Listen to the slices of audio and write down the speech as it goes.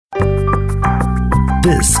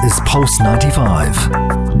This is Pulse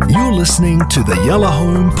 95. You're listening to the Yellow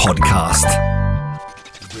Home Podcast.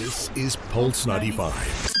 This is Pulse 95.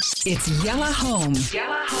 It's Yellow Home.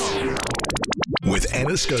 Yellow Home. With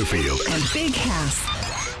Anna Schofield. And Big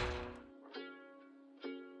Hass.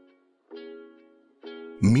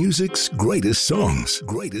 Music's greatest songs.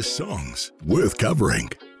 Greatest songs. Worth covering.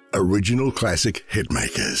 Original classic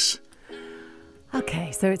hitmakers.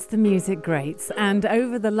 Okay, so it's the music greats, and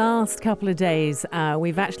over the last couple of days,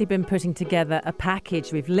 we've actually been putting together a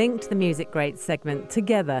package. We've linked the music greats segment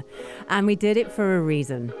together, and we did it for a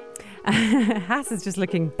reason. Hass is just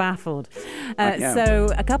looking baffled. So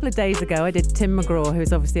a couple of days ago, I did TimMcgraw,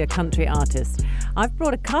 who's obviously a country artist. I've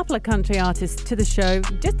brought a couple of country artists to the show,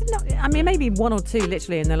 maybe one or two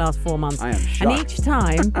literally in the last 4 months. I am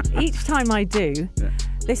shocked. And each time I do,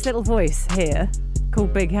 this little voice here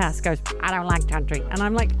called Big Hass goes, I don't like country. And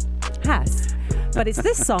I'm like, Hass, but it's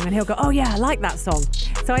this song. And he'll go, oh yeah, I like that song.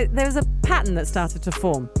 So there was a pattern that started to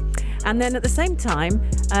form. And then at the same time,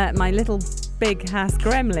 my little Big Hass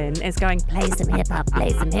gremlin is going, play some hip-hop,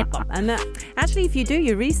 play some hip-hop. And actually, if you do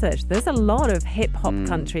your research, there's a lot of hip-hop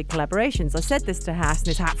country collaborations. I said this to Hass and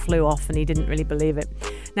his hat flew off and he didn't really believe it.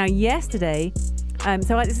 Now, yesterday,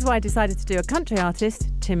 this is why I decided to do a country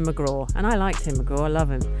artist, TimMcgraw. And I like TimMcgraw, I love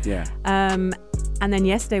him. Yeah. And then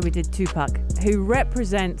yesterday we did Tupac, who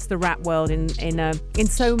represents the rap world in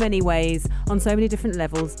so many ways, on so many different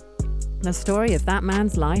levels. The story of that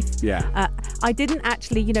man's life. Yeah. I didn't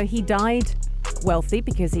actually, he died wealthy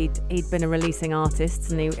because he'd been a releasing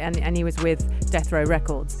artist and he was with Death Row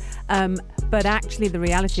Records. But actually the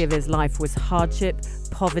reality of his life was hardship,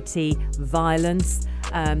 poverty, violence.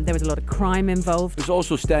 There was a lot of crime involved. There's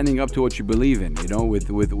also standing up to what you believe in,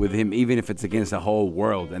 with him, even if it's against the whole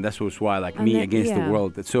world. And that's why, against the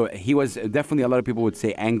world. So he was definitely, a lot of people would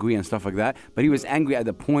say angry and stuff like that. But he was angry at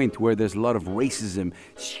the point where there's a lot of racism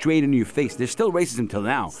straight in your face. There's still racism till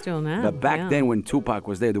now. Still now. But back then when Tupac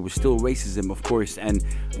was there was still racism, of course. And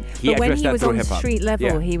he addressed that through hip-hop. But when he was on street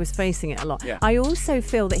level, he was facing it a lot. Yeah. I also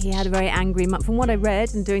feel that he had a very angry, from what I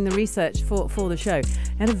read and doing the research for the show,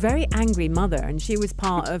 he had a very angry mother, and she was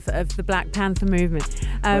part of the Black Panther movement.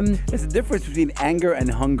 There's a difference between anger and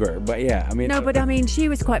hunger, but she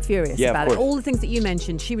was quite furious about it. All the things that you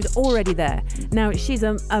mentioned, she was already there. Now, she's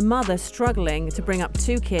a mother struggling to bring up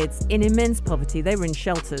 2 kids in immense poverty. They were in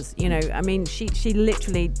shelters, she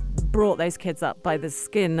literally brought those kids up by the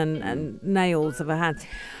skin and nails of her hand.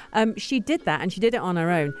 She did that, and she did it on her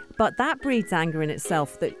own. But that breeds anger in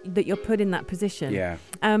itself, that you're put in that position. Yeah.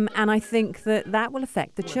 And I think that will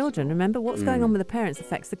affect the children. Remember, what's going on with the parents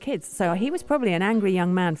affects the kids. So he was probably an angry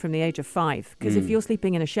young man from the age of 5. Because if you're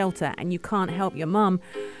sleeping in a shelter and you can't help your mum,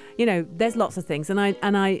 there's lots of things.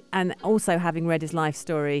 And also having read his life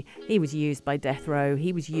story, he was used by Death Row.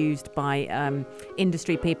 He was used by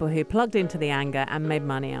industry people who plugged into the anger and made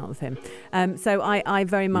money out of him. So I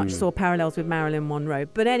very much saw parallels with Marilyn Monroe.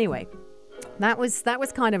 But anyway, that was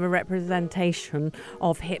kind of a representation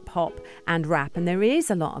of hip hop and rap, and there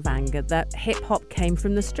is a lot of anger that hip hop came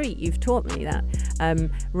from the street. You've taught me that.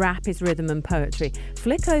 Rap is rhythm and poetry.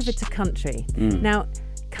 Flick over to country. Now,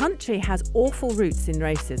 country has awful roots in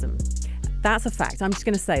racism. That's a fact. I'm just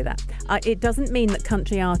going to say that. It doesn't mean that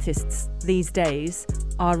country artists these days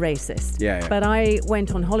are racist. Yeah. But I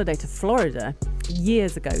went on holiday to Florida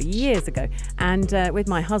years ago, and with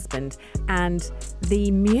my husband, and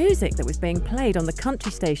the music that was being played on the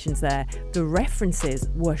country stations there, the references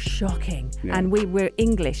were shocking. Yeah. And we were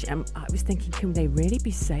English, and I was thinking, can they really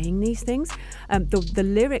be saying these things? The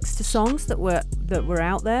lyrics to songs that were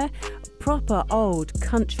out there, proper old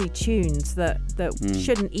country tunes that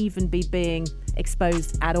shouldn't even be being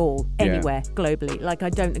exposed at all anywhere globally. I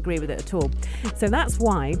don't agree with it at all. So that's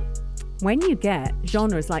why when you get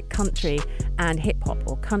genres like country and hip-hop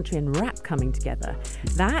or country and rap coming together,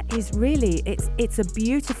 that is really, it's a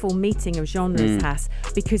beautiful meeting of genres, Hass,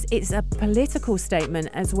 because it's a political statement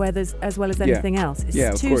as well as anything else.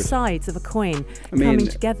 It's two sides of a coin coming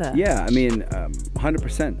together. Yeah,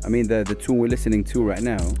 100%. The tune we're listening to right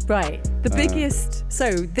now. Right. The biggest,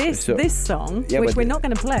 this song, which we're not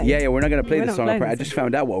going to play. Yeah, we're not going to play the song. I just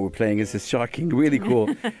found out what we're playing. It's shocking, really cool.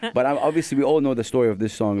 But obviously we all know the story of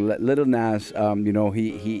this song. Little Nas,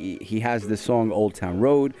 he has this song Old Town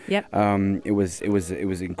Road. Yep. It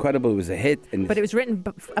was incredible. It was a hit. But it was written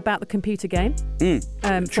about the computer game. True.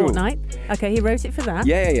 Fortnite. Okay, he wrote it for that.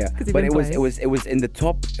 Yeah. But it was in the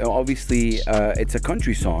top. Obviously, it's a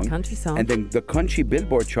country song. And then the country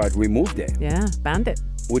Billboard chart removed it. Yeah, banned it.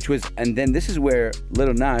 And then this is where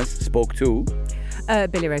Little Nas spoke to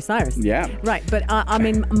Billy Ray Cyrus. Yeah. Right, but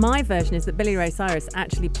my version is that Billy Ray Cyrus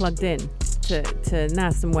actually plugged in to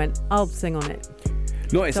Nas and went, I'll sing on it.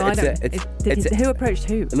 No, it's So I don't- who approached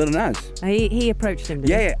who? Lil Nas. He approached him.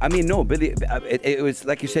 Didn't he? Yeah, I mean, no, Billy. It was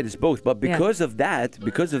like you said, it's both. But because of that,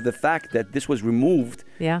 because of the fact that this was removed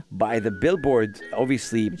by the Billboard,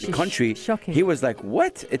 obviously Which is country, shocking. he was like,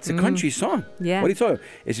 "What? It's a country song. Yeah. What are you talking about?"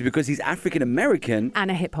 It's because he's African American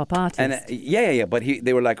And a hip hop artist. and yeah. But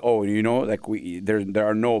they were like, "Oh, you know, like there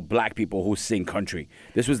are no black people who sing country."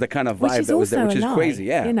 This was the kind of Which vibe is that was there, also which is a lie. crazy.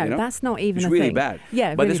 Yeah, You know, that's not even it's a really thing. bad.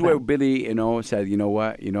 Yeah, but really this is where bad. Billy, said, "You know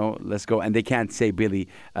what? Let's go." And they can't say Billy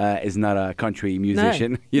is not a country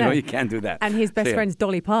musician. No. You can't do that. And his best So, yeah. friend's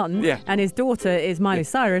Dolly Parton. Yeah. And his daughter is Miley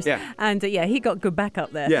Cyrus. Yeah. And he got good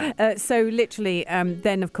backup there. Yeah. So literally,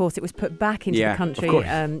 then of course it was put back into Yeah, the country of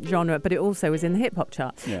course. genre, but it also was in the hip hop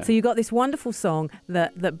chart. Yeah. So you got this wonderful song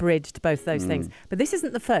that bridged both those things. But this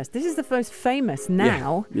isn't the first. This is the most famous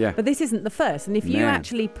now. Yeah. But this isn't the first. And if you Man.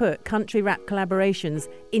 actually put country rap collaborations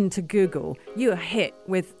into Google, you are hit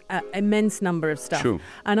with an immense number of stuff. True.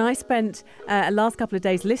 And I spent the last couple of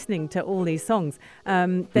days listening to all these songs.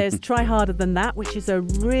 There's Try Harder Than That, which is a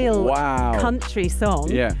real Wow. country song.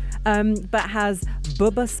 Yeah. But has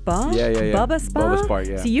Bubba Spark. Yeah. Bubba Spark. Bubba Spark,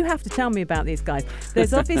 yeah. So you have to tell me about these guys.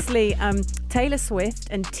 There's obviously Taylor Swift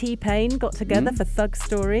and T-Pain got together for Thug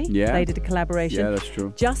Story. Yeah. They did a collaboration. Yeah, that's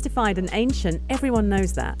true. Justified and Ancient. Everyone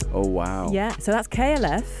knows that. Oh wow. Yeah, so that's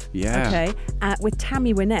KLF. Yeah. Okay, with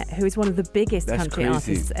Tammy Wynette, who is one of the biggest That's country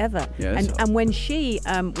crazy. artists ever. Yeah, that's and when she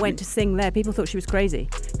went to sing there, people thought she was crazy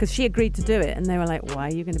because she agreed to do it, and they were like, "Why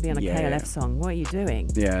are you going to be on a Yeah. KLF song? What are you doing?"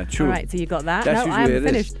 Yeah, true. All right, so you got that. That's No, I usually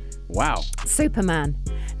haven't it is. finished. Wow. Superman.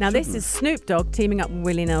 Now this is Snoop Dogg teaming up with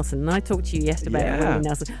Willie Nelson. And I talked to you yesterday about Willie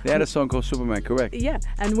Nelson. They had a song called Superman, correct? Yeah,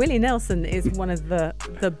 and Willie Nelson is one of the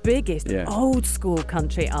biggest old school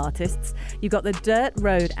country artists. You got the Dirt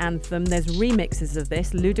Road anthem. There's remixes of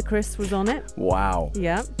this. Ludacris was on it. Wow.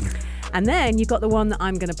 Yeah. And then you got the one that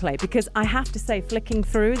I'm going to play because I have to say, flicking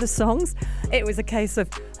through the songs, it was a case of,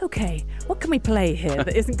 okay, what can we play here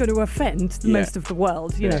that isn't going to offend most of the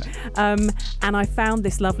world, you know? And I found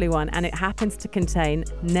this lovely one, and it happens to contain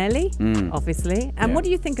Nelly, obviously. And what do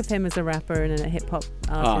you think of him as a rapper and a hip hop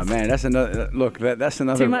artist? Oh man, that's another look. That's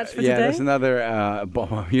another. Too much for yeah, today? that's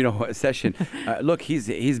another. Session. Look,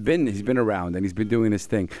 he's been around and he's been doing this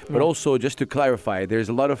thing. But also, just to clarify, there's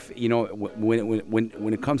a lot of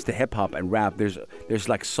when it comes to hip hop and rap, there's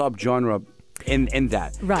like subgenre in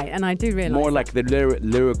that. Right, and I do realize More like the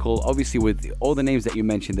lyrical, obviously with all the names that you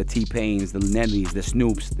mentioned, the T-Pains, the Nellys, the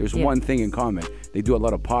Snoops, there's one thing in common. They do a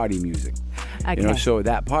lot of party music. Okay. So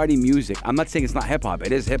that party music, I'm not saying it's not hip-hop,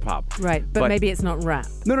 it is hip-hop. Right, but maybe it's not rap.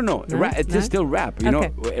 No. Rap, it is still rap.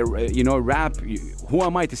 Rap. Who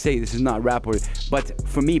am I to say this is not rap? But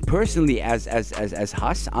for me personally, as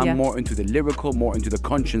Huss, I'm more into the lyrical, more into the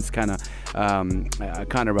conscience kind of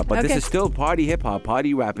rap. But this is still party hip hop.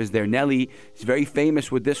 Party rap is there. Nelly is very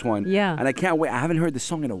famous with this one. Yeah. And I can't wait. I haven't heard the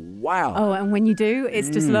song in a while. Oh, and when you do, it's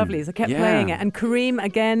just lovely. So I kept playing it. And Kareem,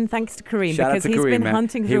 again, thanks to Kareem, Shout because out to he's Kareem, been man.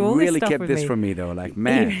 hunting through all He this really stuff kept with this me. from me though. Like,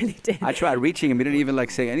 man, He really did. I tried reaching him. He didn't even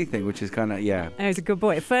like say anything, which is kind of Oh, he's a good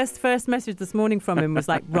boy. First message this morning from him was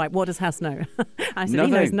like, right, what does House know? I said,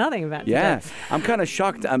 he knows nothing about it. Yeah, I'm kind of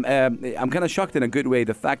shocked. I'm kind of shocked in a good way.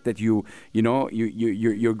 The fact that you're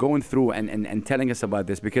going through and telling us about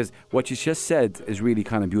this, because what you just said is really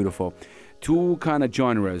kind of beautiful. Two kind of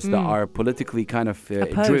genres that are politically kind of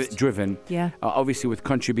driven. Yeah. Obviously, with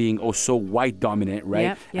country being also white dominant,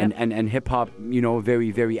 right? Yep. And hip hop, very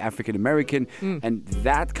very African American, and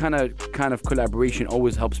that kind of collaboration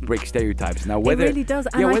always helps break stereotypes. Now, whether it really does.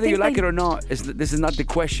 And yeah, I whether you think like it or not, this is not the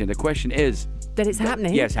question. The question is that it's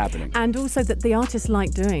happening. Yeah, it's happening. And also that the artists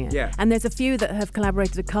like doing it. Yeah. And there's a few that have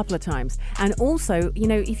collaborated a couple of times. And also,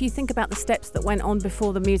 if you think about the steps that went on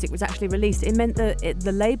before the music was actually released, it meant that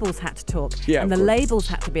the labels had to talk. Yeah, and the of course. labels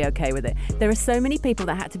had to be okay with it. There are so many people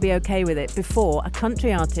that had to be okay with it before a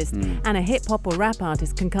country artist and a hip hop or rap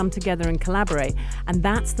artist can come together and collaborate. And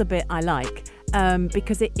that's the bit I like.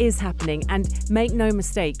 Because it is happening, and make no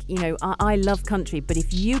mistake, I love country, but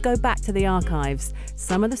if you go back to the archives,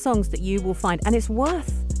 some of the songs that you will find, and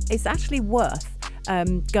it's actually worth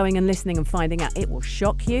going and listening and finding out. It will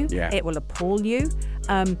shock you. Yeah. It will appall you.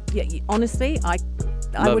 Honestly, I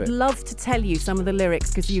would love to tell you some of the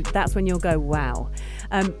lyrics, because that's when you'll go, wow.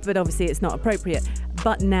 But obviously it's not appropriate.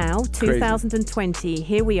 But now, 2020,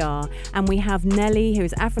 here we are, and we have Nelly, who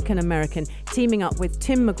is African American, teaming up with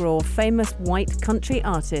TimMcgraw, famous white country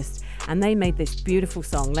artist, and they made this beautiful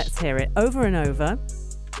song. Let's hear it over and over.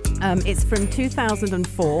 It's from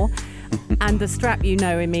 2004. And the strap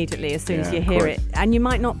immediately as soon as you hear it. And you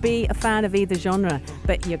might not be a fan of either genre,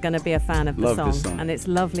 but you're going to be a fan of the Love this song. And it's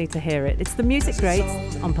lovely to hear it. It's the Music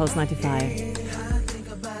Greats on Pulse 95. I think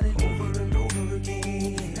about it over and over again.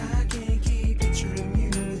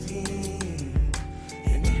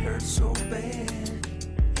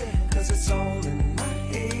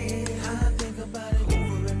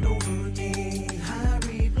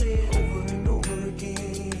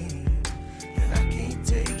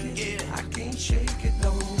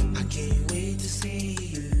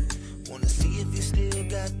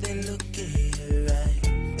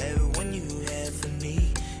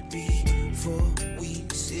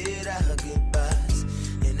 our goodbyes.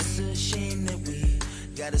 And it's a shame that we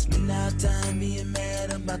gotta spend our time being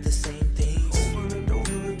mad about the same things over and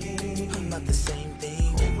over again. About the same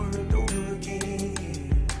thing over and over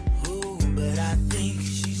again. Oh, but I think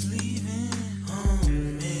she's leaving. Oh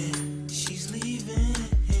man, she's leaving.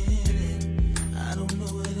 I don't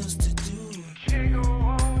know what else to do. Can't go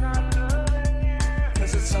on not loving you.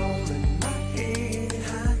 'Cause it's all in my head.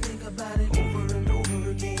 I think about it over and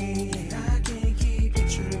over again. I can't keep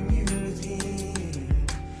picturing you with him.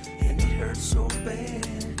 And it hurts so bad.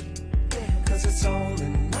 'Cause it's all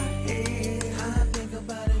in my head. I think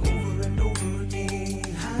about it over and over again.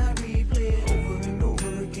 I replay it over and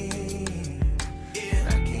over again.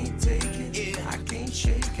 Yeah, I can't take it. Yeah, I can't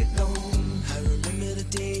shake it, no. I remember the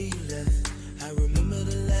day you left. I remember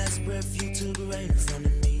the last breath you took right in front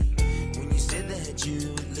of me. When you said that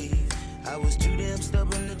you would leave, I was too damn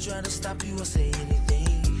stubborn to try to stop you or say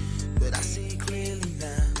anything. But I see it clearly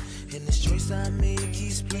now, and this choice I made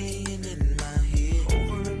keeps playing in my head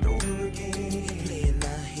over and over again. Playing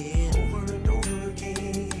my head over and over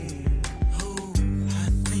again. Oh, I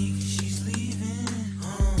think she's leaving.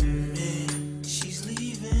 Oh man, she's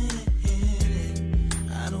leaving.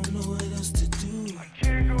 I don't know what else to do. I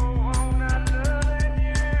can't go on not loving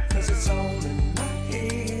you. 'Cause it's all in my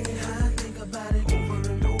head. I think about it over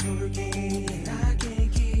and over again. I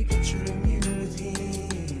can't keep picturing you with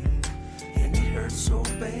him. And it hurts so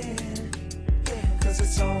bad. 'Cause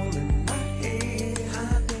it's all in my head.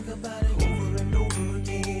 I think about it over and over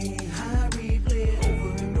again. I replay it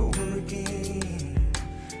over and over again.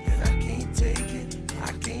 And I can't take it,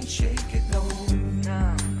 I can't shake it, no.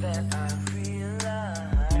 Now that I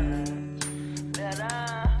realize that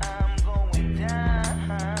I'm going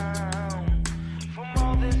down from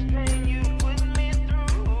all this pain you put me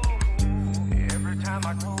through. Every time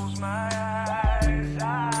I close my eyes,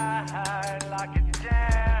 I lock it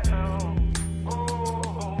down.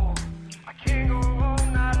 Oh, I can't go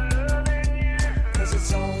on not loving you. 'Cause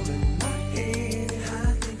it's all in my head.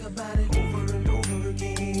 I think about it over and over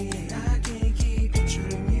again. I can't keep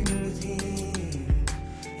picturing you with him.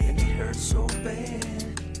 And it hurts so bad.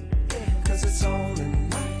 'Cause it's all in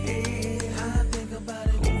my head. I think about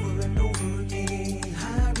it over and over again.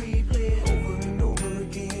 I replay it over and over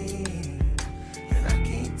again. And I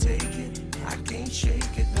can't take it, I can't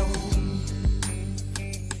shake it, no.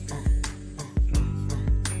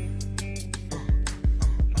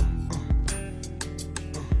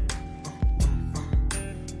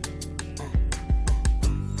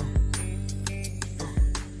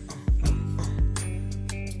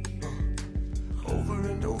 Over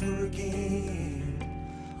and over again,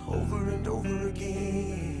 over and over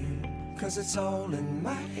again. 'Cause it's all in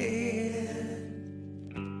my head.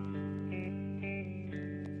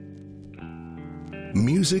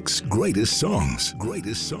 Music's greatest songs,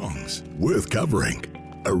 worth covering.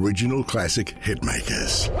 Original classic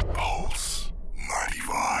hitmakers. Pulse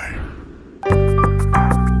 95.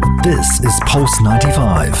 This is Pulse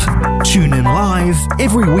 95. Tune in live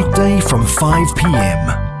every weekday from 5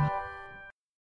 p.m.